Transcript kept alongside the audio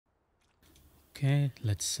Okay,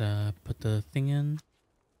 let's put the thing in.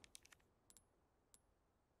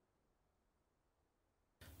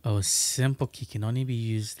 Oh, a simple key can only be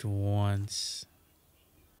used once.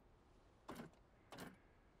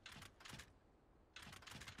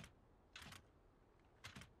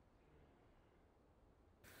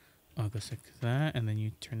 Oh, it goes like that, and then you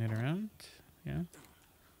turn it around. Yeah.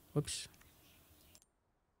 Whoops.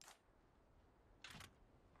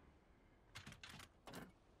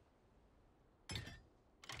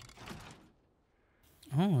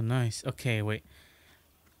 Oh, nice. Okay, wait.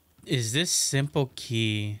 Is this simple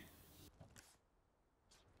key?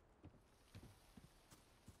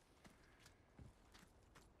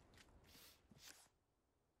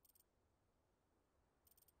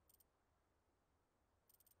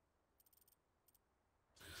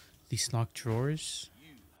 These locked drawers?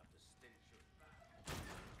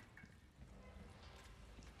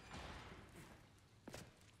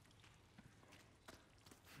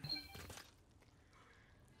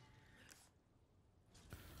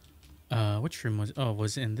 Which room was? Oh,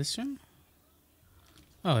 was it in this room?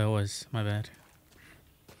 Oh, it was. My bad.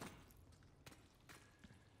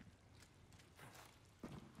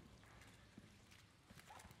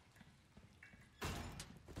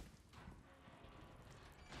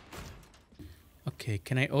 Okay,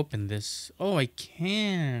 can I open this? Oh, I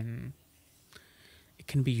can. It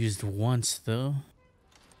can be used once, though.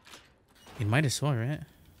 It might as well, right?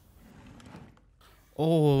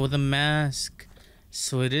 Oh, the mask.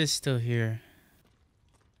 So it is still here.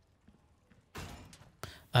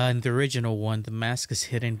 In the original one, the mask is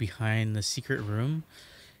hidden behind the secret room,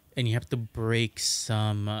 and you have to break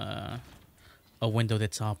some a window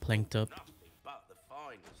that's all planked up.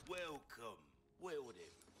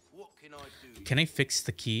 Can I fix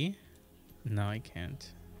the key? No, I can't.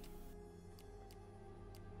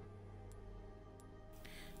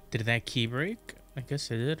 Did that key break? I guess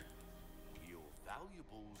it did. Your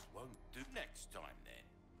valuables won't do next time then.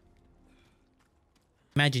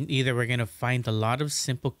 Imagine either we're gonna find a lot of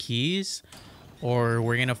simple keys, or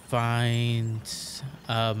we're gonna find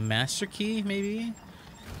a master key, maybe,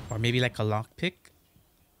 or maybe like a lockpick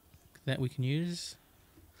that we can use.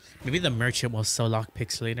 Maybe the merchant will sell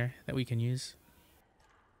lockpicks later that we can use.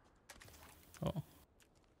 Oh.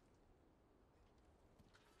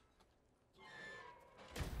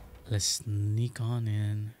 Let's sneak on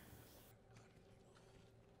in.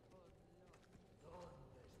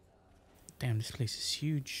 Damn, this place is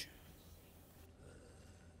huge.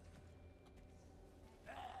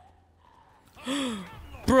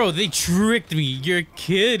 Bro, they tricked me. You're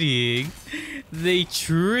kidding. They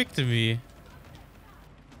tricked me.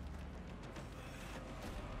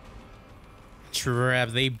 Trap,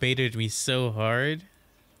 they baited me so hard.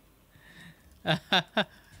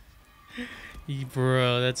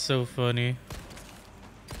 Bro, that's so funny.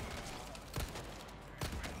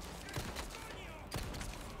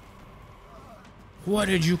 What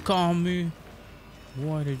did you call me?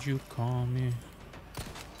 What did you call me?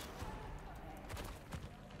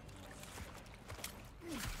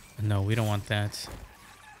 No, we don't want that.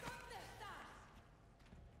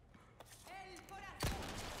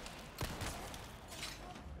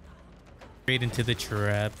 Straight into the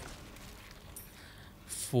trap.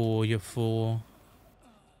 Fool, you fool.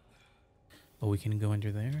 Oh, we can go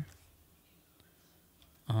under there.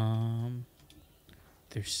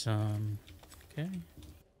 There's some. Okay.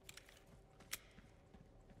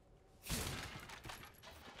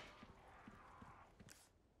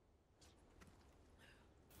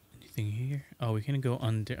 Anything here? Oh, we can go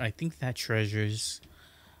under. I think that treasure's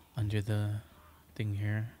under the thing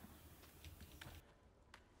here.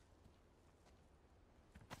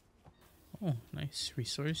 Oh, nice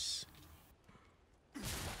resource.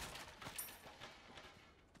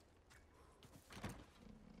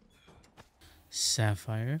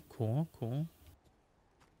 Sapphire. Cool, cool.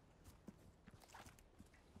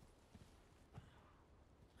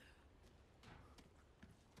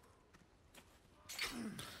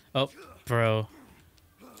 Oh, bro.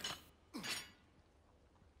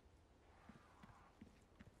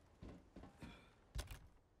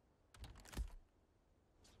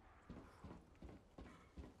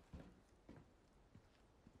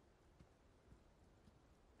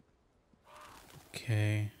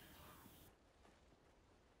 Okay.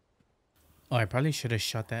 Oh, I probably should have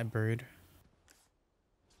shot that bird.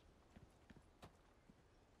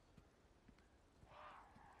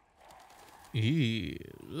 Ew.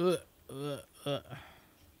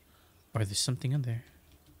 Or there's something in there.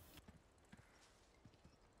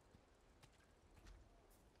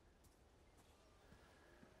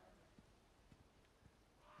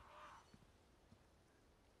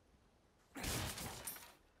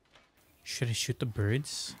 Should I shoot the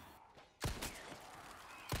birds?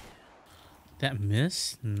 That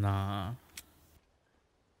miss? Nah.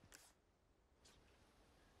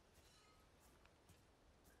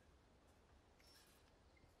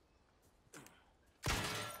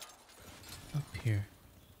 Up here.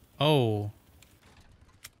 Oh.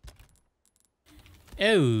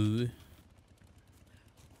 Oh.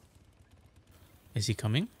 Is he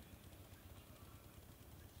coming?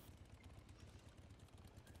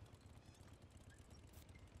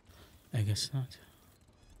 I guess not.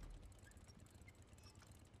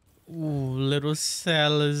 Ooh, little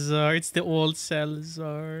Salazar. It's the old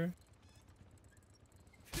Salazar.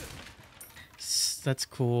 That's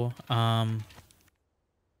cool.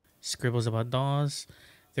 Scribbles about dolls.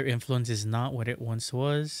 Their influence is not what it once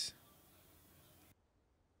was.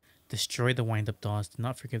 Destroy the wind-up dolls. Do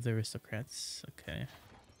not forgive the aristocrats. Okay.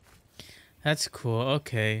 That's cool.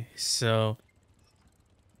 Okay, so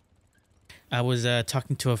I was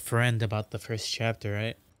talking to a friend about the first chapter,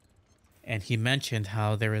 right? And he mentioned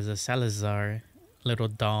how there was a Salazar little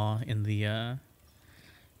doll in the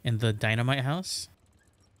dynamite house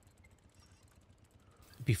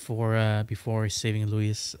before saving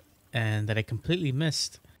Luis, and that I completely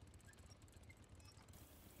missed.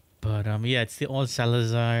 But yeah, it's the old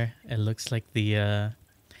Salazar. It looks like the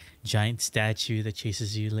giant statue that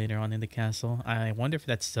chases you later on in the castle. I wonder if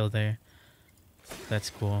that's still there. That's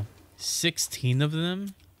cool. 16 of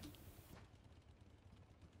them?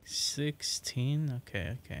 16?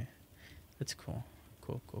 Okay, okay. That's cool.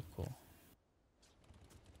 Cool, cool, cool.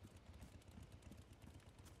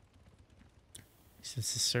 Is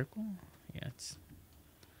this a circle? Yeah, it's...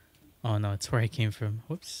 Oh no, it's where I came from.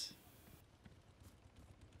 Whoops.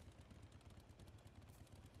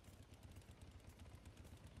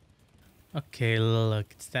 Okay, look.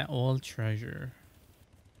 It's that old treasure.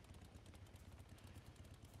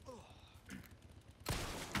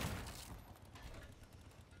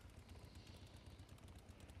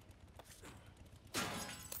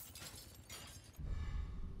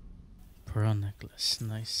 Pearl necklace.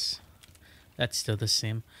 Nice. That's still the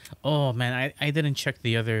same. Oh man, I didn't check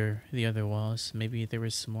the other walls. Maybe there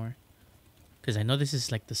was some more. Cause I know this is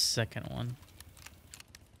like the second one.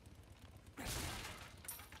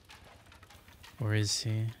 Where is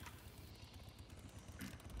he?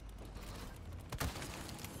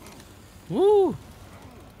 Woo!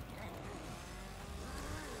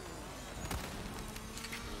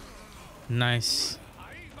 Nice.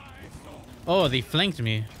 Oh, they flanked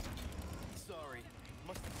me.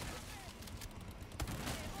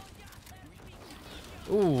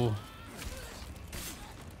 Ooh.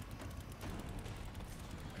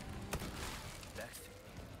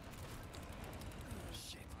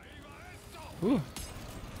 Ooh.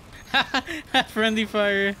 Friendly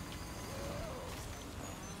fire.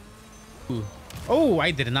 Ooh. Oh,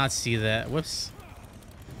 I did not see that. Whoops.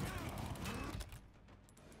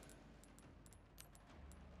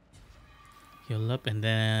 Heal up and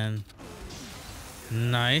then...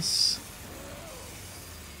 Nice.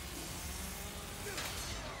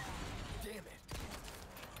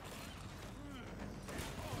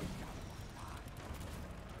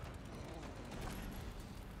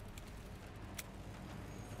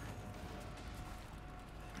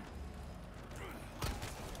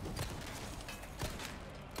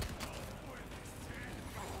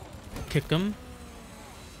 Kick him.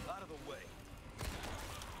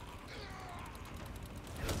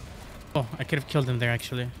 Oh, I could have killed him there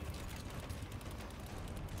actually.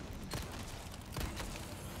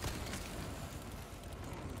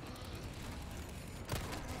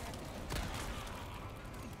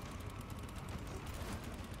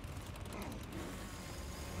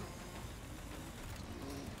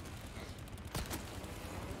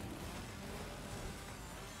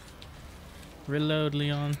 Reload,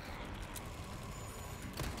 Leon.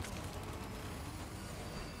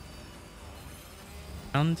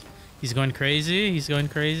 He's going crazy. He's going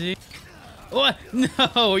crazy. What?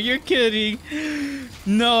 No, you're kidding.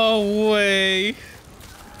 No way.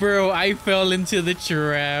 Bro, I fell into the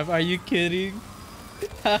trap. Are you kidding?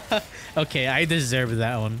 Okay, I deserve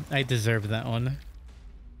that one. I deserve that one.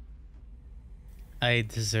 I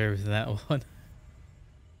deserve that one.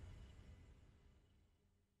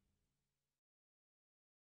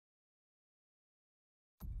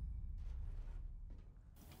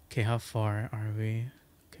 Okay, how far are we?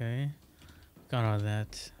 Okay. Got all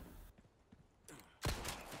that.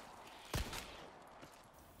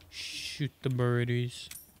 Shoot the birdies.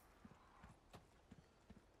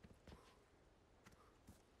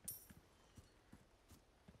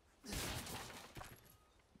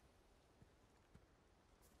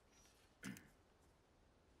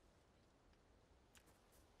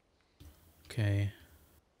 Okay.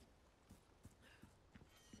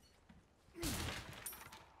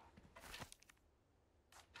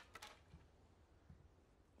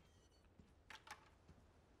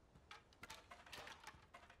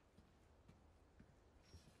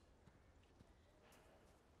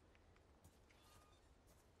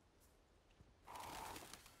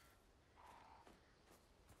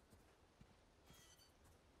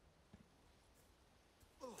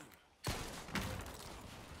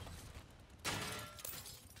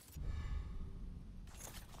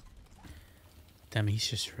 Damn, he's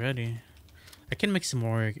just ready. I can make some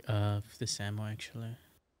more of this ammo actually.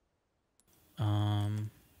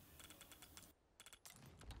 Um,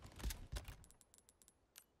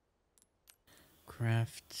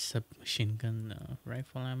 craft submachine gun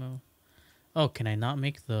rifle ammo. Oh, can I not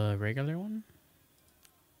make the regular one?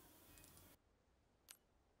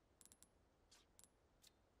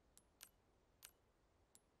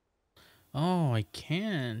 Oh, I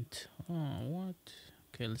can't. Oh, what?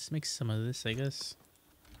 Okay, let's make some of this, I guess.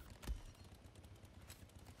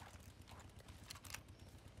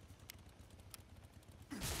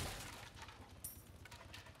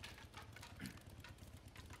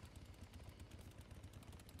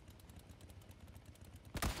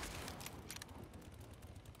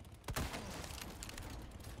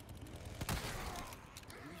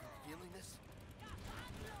 Feeling this?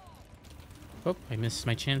 Oh, I missed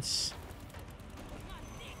my chance.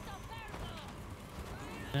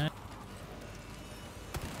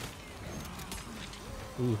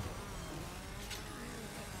 Ooh.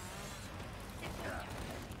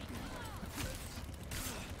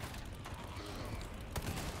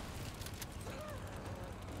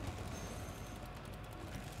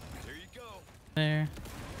 There you go. There.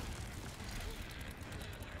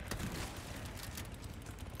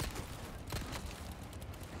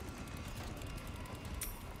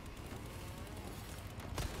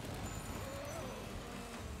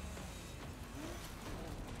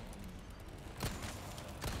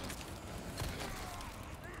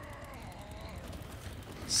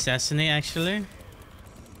 Assassinate, actually.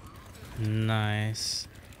 Nice.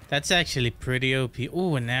 That's actually pretty OP.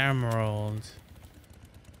 Ooh, an emerald.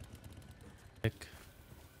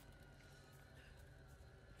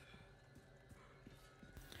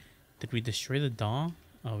 Did we destroy the doll?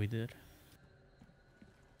 Oh, we did.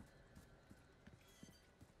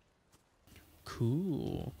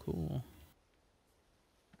 Cool, cool.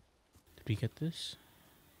 Did we get this?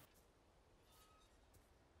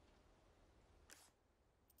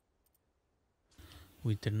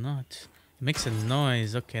 We did not. It makes a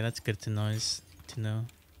noise. Okay, that's good to know.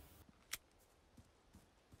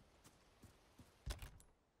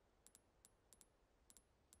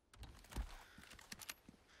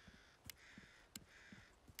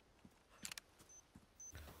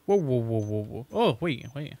 Whoa, whoa, whoa, whoa, whoa. Oh, wait,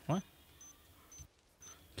 what?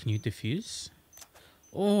 Can you defuse?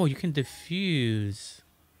 Oh, you can defuse.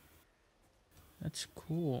 That's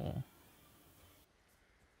cool.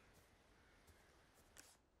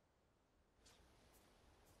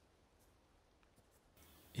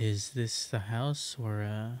 Is this the house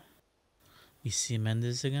where we see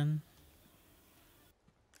Mendes again?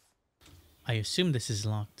 I assume this is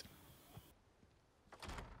locked.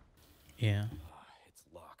 Yeah. It's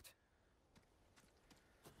locked.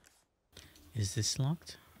 Is this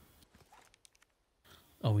locked?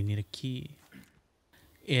 Oh, we need a key.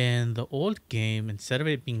 In the old game, instead of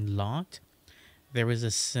it being locked, there was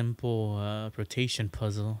a simple rotation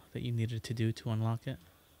puzzle that you needed to do to unlock it.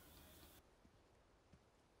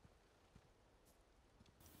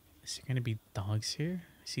 Is there gonna be dogs here?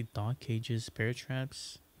 I see dog cages, bear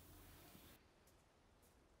traps.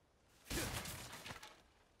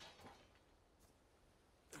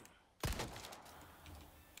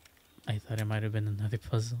 I thought it might have been another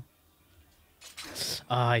puzzle.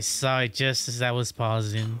 Oh, I saw it just as I was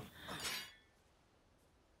pausing.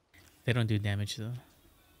 They don't do damage though.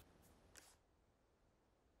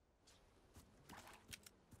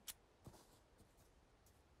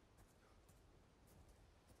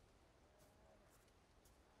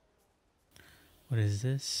 What is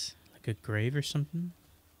this? Like a grave or something?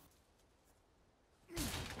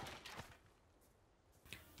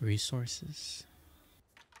 Resources.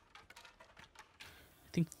 I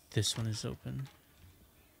think this one is open.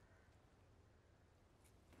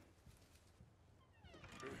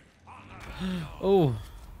 Oh.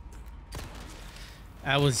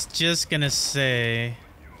 I was just gonna say,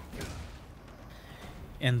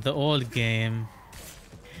 in the old game,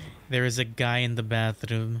 there is a guy in the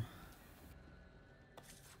bathroom.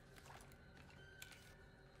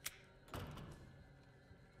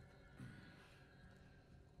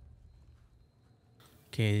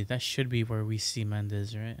 Okay, that should be where we see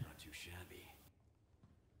Mendez, right? Not too shabby.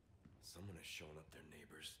 Someone has shown up their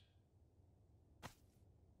neighbors.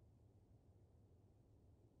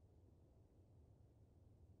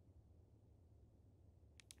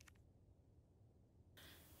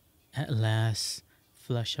 At last,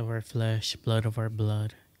 flesh of our flesh, blood of our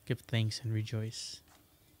blood. Give thanks and rejoice.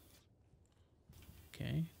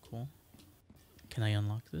 Okay, cool. Can I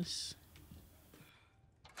unlock this?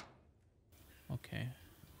 Okay.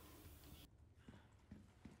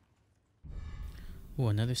 Oh,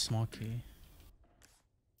 another small key.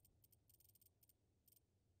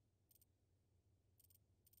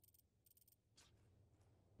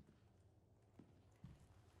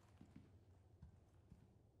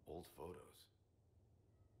 Old photos.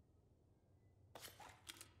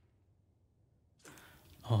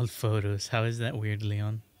 Old photos. How is that weird,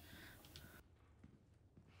 Leon?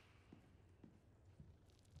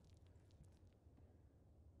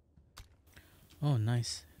 Oh,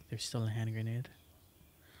 nice. There's still a hand grenade.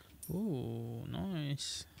 Ooh,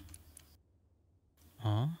 nice.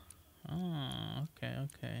 Huh? Oh, okay,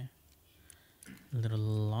 okay. A little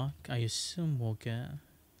lock. I assume we'll get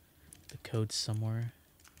the code somewhere.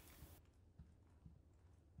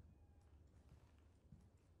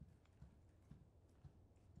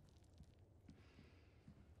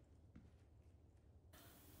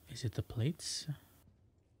 Is it the plates?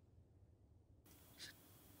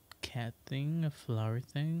 Cat thing? A flower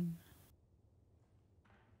thing?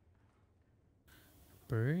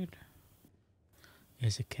 Bird?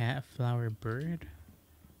 Is a cat, flower, bird?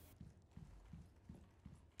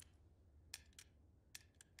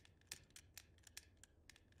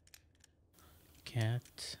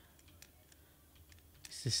 Cat.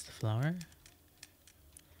 Is this the flower?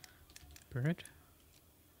 Bird?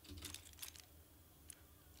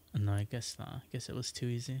 No, I guess not. I guess it was too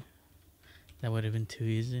easy. That would have been too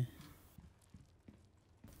easy.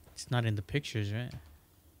 It's not in the pictures, right?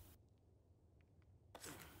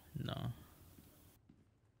 No.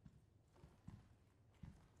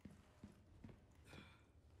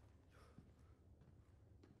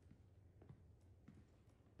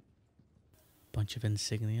 Bunch of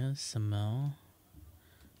insignias. Samel.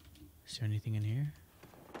 Is there anything in here?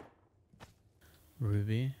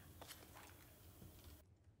 Ruby.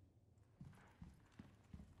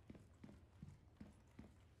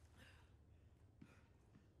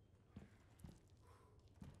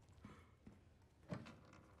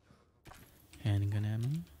 Handgun ammo.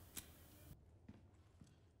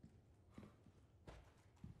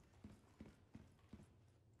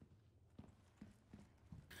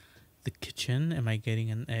 The kitchen. Am I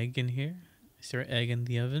getting an egg in here? Is there an egg in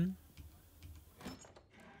the oven?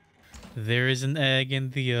 There is an egg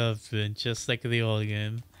in the oven, just like the old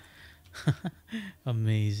game.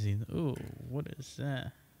 Amazing. Ooh, what is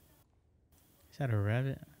that? Is that a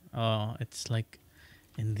rabbit? Oh, it's like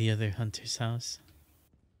in the other hunter's house.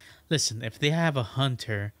 Listen, if they have a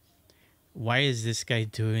hunter, why is this guy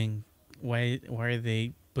doing... Why are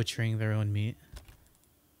they butchering their own meat?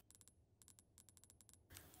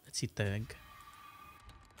 Let's eat the egg.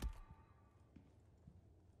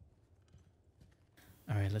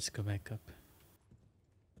 Alright, let's go back up.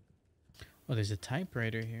 Oh, there's a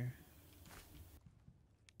typewriter here.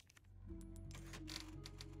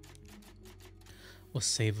 We'll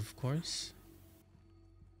save, of course.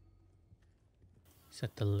 Is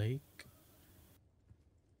that the lake?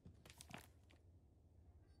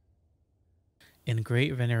 In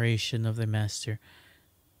great veneration of the master,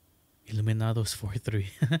 Illuminados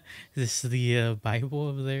 4-3. This is the Bible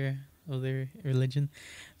of their religion.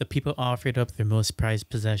 The people offered up their most prized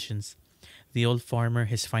possessions: the old farmer,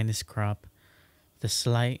 his finest crop; the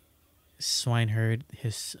slight swineherd,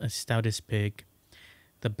 his stoutest pig;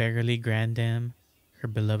 the beggarly grandam, her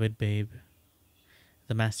beloved babe.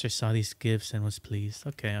 The master saw these gifts and was pleased.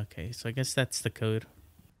 Okay, okay. So I guess that's the code.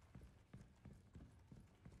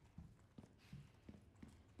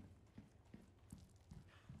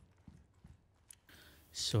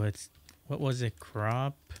 So it's, what was it?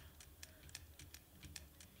 Crop,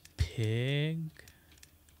 pig.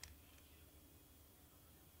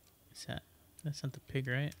 Is that's not the pig,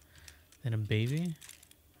 right? Then a baby?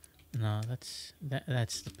 No, that's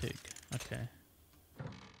the pig. Okay.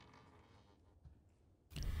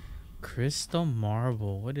 Crystal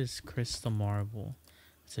marble. What is crystal marble?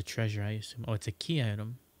 It's a treasure, I assume. Oh, it's a key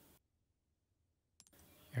item.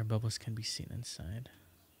 Air bubbles can be seen inside.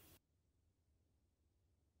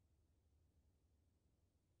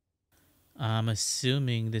 I'm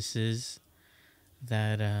assuming this is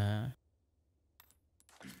that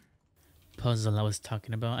puzzle I was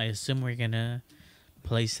talking about. I assume we're gonna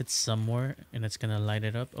place it somewhere and it's gonna light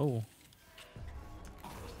it up. Oh.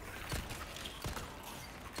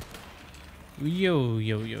 Yo,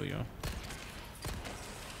 yo, yo, yo.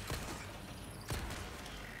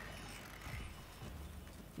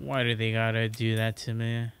 Why do they gotta do that to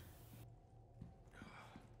me?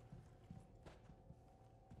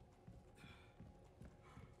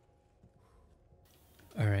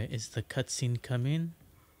 Alright, is the cutscene coming?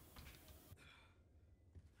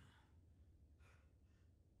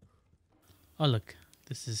 Oh look,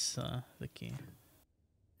 this is the key.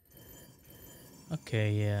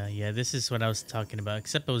 Okay, yeah, this is what I was talking about,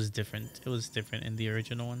 except it was different. It was different in the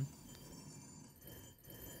original one.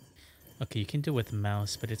 Okay, you can do it with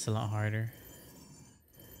mouse, but it's a lot harder.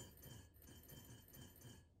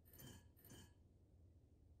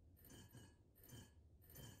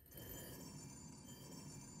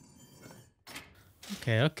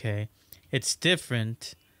 Okay. It's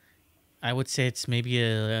different. I would say it's maybe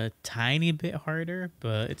a tiny bit harder,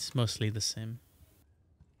 but it's mostly the same.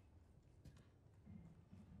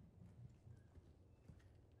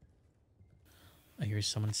 I hear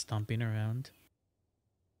someone stomping around.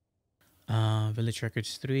 Village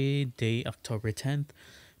Records 3, day October 10th.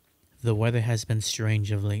 The weather has been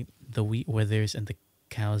strange of late. The wheat withers and the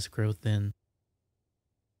cows grow thin.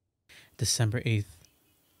 December 8th.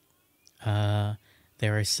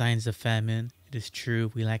 There are signs of famine. It is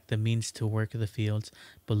true, we lack the means to work the fields,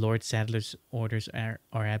 but Lord Sadler's orders are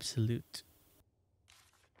absolute.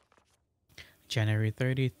 January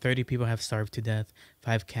 30th, 30 people have starved to death.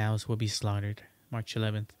 5 cows will be slaughtered. March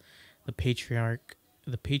 11th, the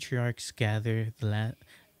patriarchs gather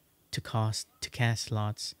to cast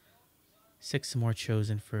lots. 6 more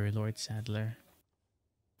chosen for Lord Sadler.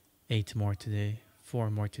 8 more today. 4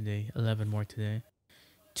 more today. 11 more today.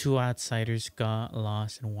 2 outsiders got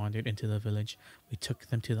lost and wandered into the village. We took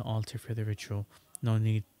them to the altar for the ritual. No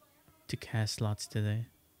need to cast lots today.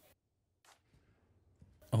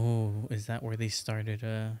 Oh, is that where they started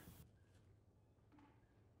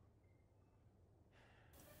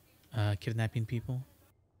kidnapping people?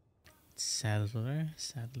 Sadler,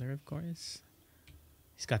 of course.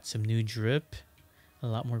 He's got some new drip. A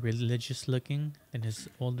lot more religious looking than his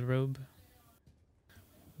old robe.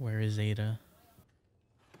 Where is Ada?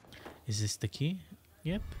 Is this the key?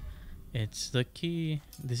 Yep. It's the key.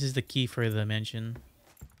 This is the key for the mansion.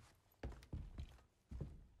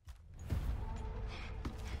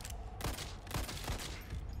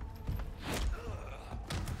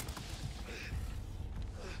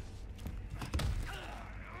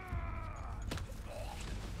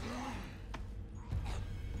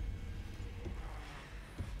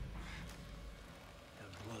 Their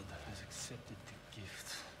blood has accepted the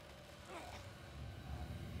gift.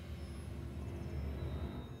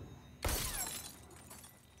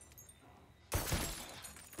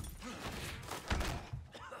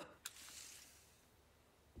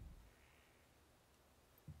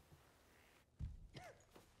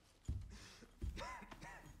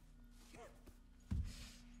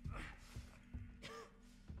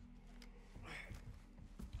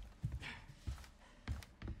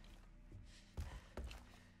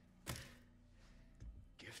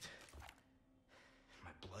 Gift?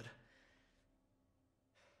 My blood?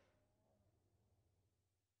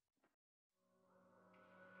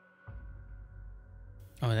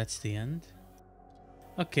 Oh, that's the end?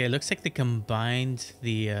 Okay, it looks like they combined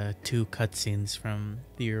the 2 cutscenes from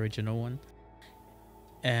the original one.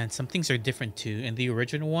 And some things are different too. In the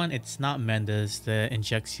original one, it's not Mendez that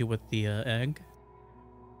injects you with the egg.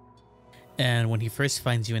 And when he first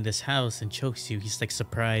finds you in this house and chokes you, he's like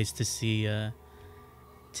surprised to see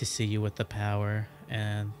you with the power,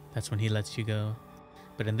 and that's when he lets you go.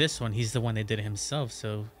 But in this one, he's the one that did it himself,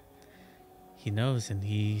 so he knows, and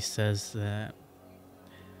he says that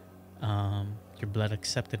your blood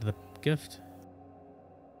accepted the gift.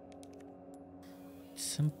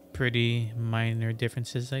 Some pretty minor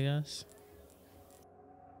differences, I guess.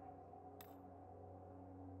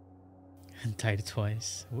 And died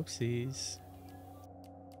twice. Whoopsies.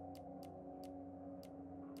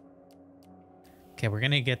 Okay, we're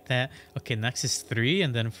gonna get that. Okay, next is 3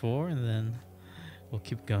 and then 4, and then we'll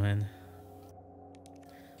keep going.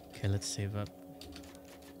 Okay, let's save up.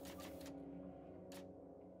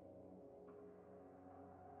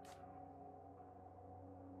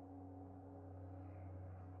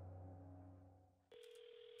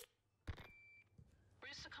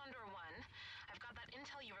 Condor 1, I've got that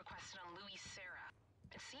intel you requested on Louis Serra.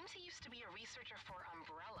 It seems he used to be a researcher for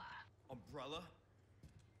Umbrella. Umbrella?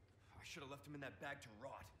 I should have left him in that bag to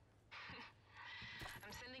rot.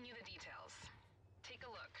 I'm sending you the details. Take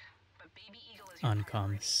a look. But Baby Eagle is your On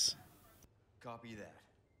comms. Copy that.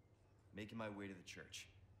 Making my way to the church.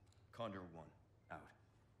 Condor 1, out.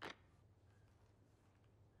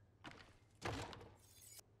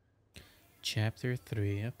 Chapter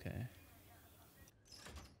 3, okay.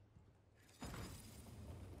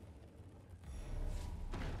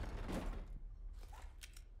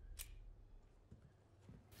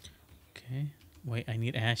 Okay. Wait, I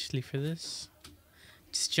need Ashley for this?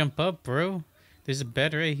 Just jump up, bro. There's a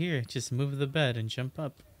bed right here. Just move the bed and jump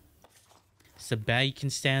up. It's a bed you can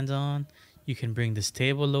stand on. You can bring this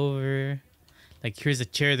table over. Like, here's a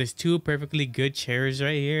chair. There's 2 perfectly good chairs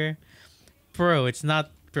right here. Bro, it's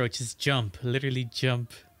not... Bro, just jump. Literally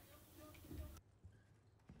jump.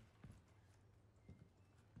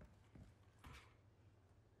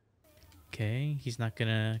 Okay, he's not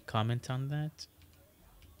gonna comment on that.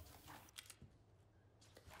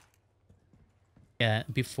 Yeah,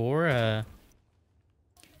 before,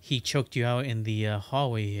 he choked you out in the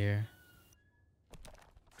hallway here.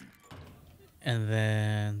 And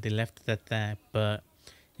then they left it at that, but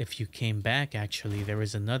if you came back, actually, there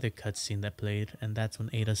was another cutscene that played, and that's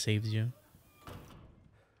when Ada saves you.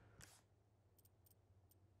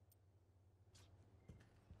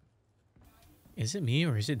 Is it me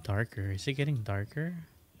or is it darker? Is it getting darker?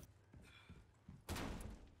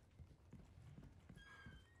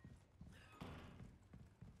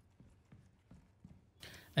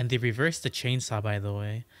 And they reversed the chainsaw, by the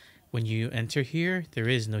way. When you enter here, there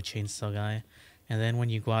is no chainsaw guy. And then when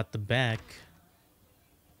you go out the back,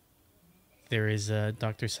 there is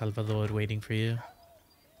Dr. Salvador waiting for you.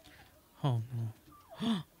 Oh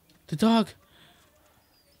no. The dog!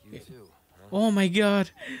 You too, huh? Oh my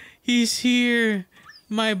god! He's here!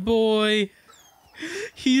 My boy!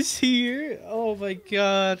 He's here! Oh my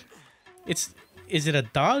god! Is it a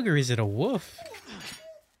dog or is it a wolf?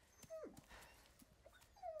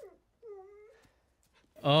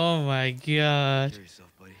 Oh my god. Kill yourself,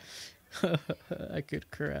 buddy. I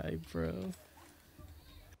could cry, bro.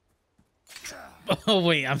 Oh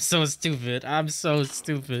wait, I'm so stupid. I'm so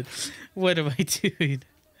stupid. What am I doing?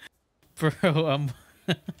 Bro,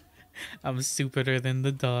 I'm stupider than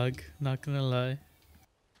the dog, not gonna lie.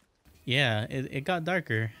 Yeah, it got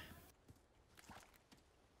darker.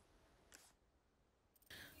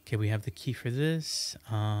 Okay, we have the key for this.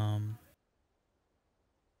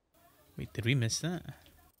 Wait, did we miss that?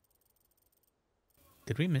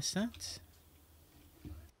 Did we miss that?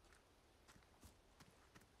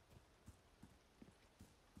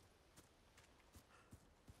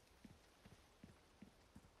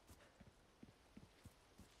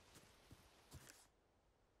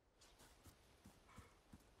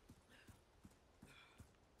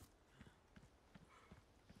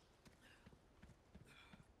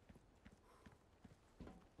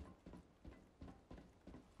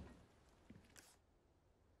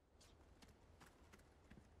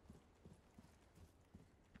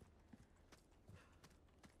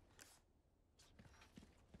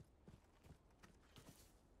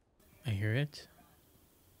 I hear it.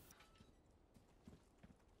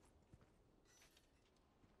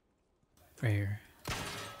 Right here.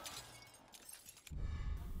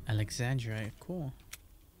 Alexandrite, cool.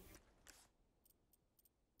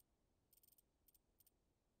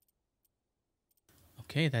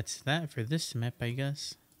 Okay, that's that for this map, I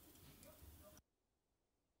guess.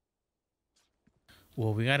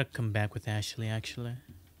 Well, we gotta come back with Ashley, actually.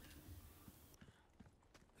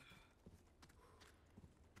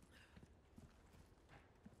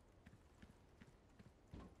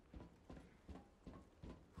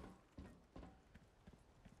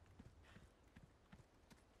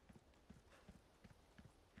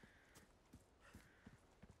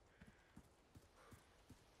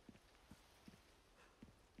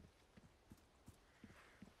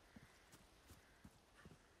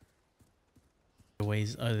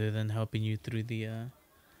 Ways other than helping you through the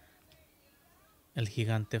El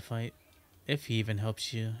Gigante fight. If he even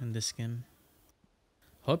helps you in this game.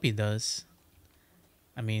 Hope he does.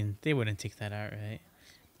 I mean, they wouldn't take that out, right?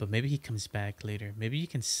 But maybe he comes back later. Maybe you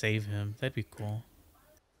can save him. That'd be cool.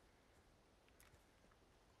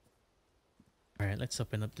 Alright, let's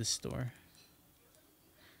open up this door.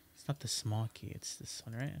 It's not the small key, it's this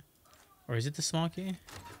one, right? Or is it the small key?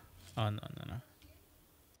 Oh, no.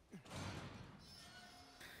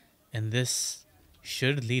 And this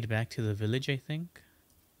should lead back to the village, I think.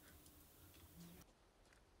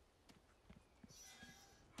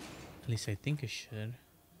 At least I think it should.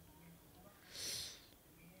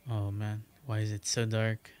 Oh man, why is it so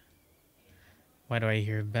dark? Why do I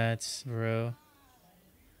hear bats, bro?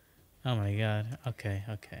 Oh my god. Okay.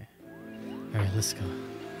 Alright, let's go.